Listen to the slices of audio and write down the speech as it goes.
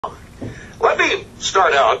Let me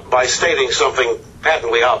start out by stating something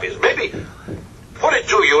patently obvious. Maybe put it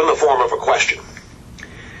to you in the form of a question.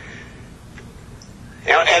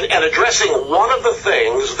 And addressing one of the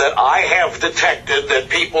things that I have detected that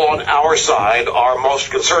people on our side are most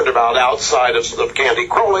concerned about outside of Candy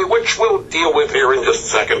Crowley, which we'll deal with here in just a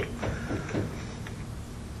second.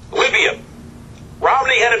 Libya.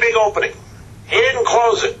 Romney had a big opening. He didn't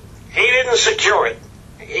close it. He didn't secure it.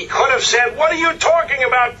 He could have said, what are you talking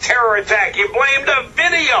about, terror attack? You blamed a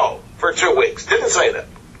video for 2 weeks. Didn't say that.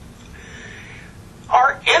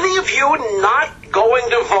 Are any of you not going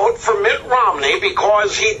to vote for Mitt Romney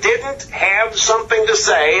because he didn't have something to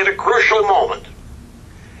say at a crucial moment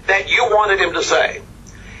that you wanted him to say?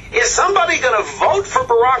 Is somebody going to vote for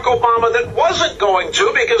Barack Obama that wasn't going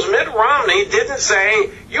to because Mitt Romney didn't say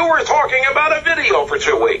you were talking about a video for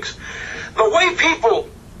 2 weeks? The way people...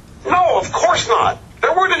 No, of course not.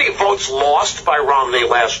 There weren't any votes lost by Romney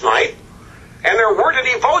last night, and there weren't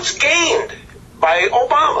any votes gained by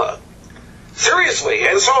Obama. Seriously.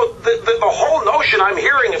 And so the whole notion I'm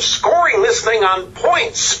hearing of scoring this thing on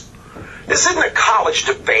points, this isn't a college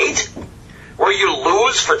debate where you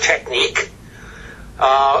lose for technique.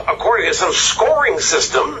 According to some scoring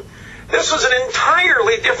system, this was an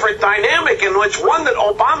entirely different dynamic in which one that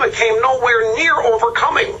Obama came nowhere near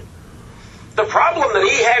overcoming. The problem that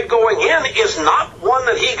he had going in is not one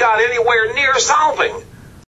that he got anywhere near solving.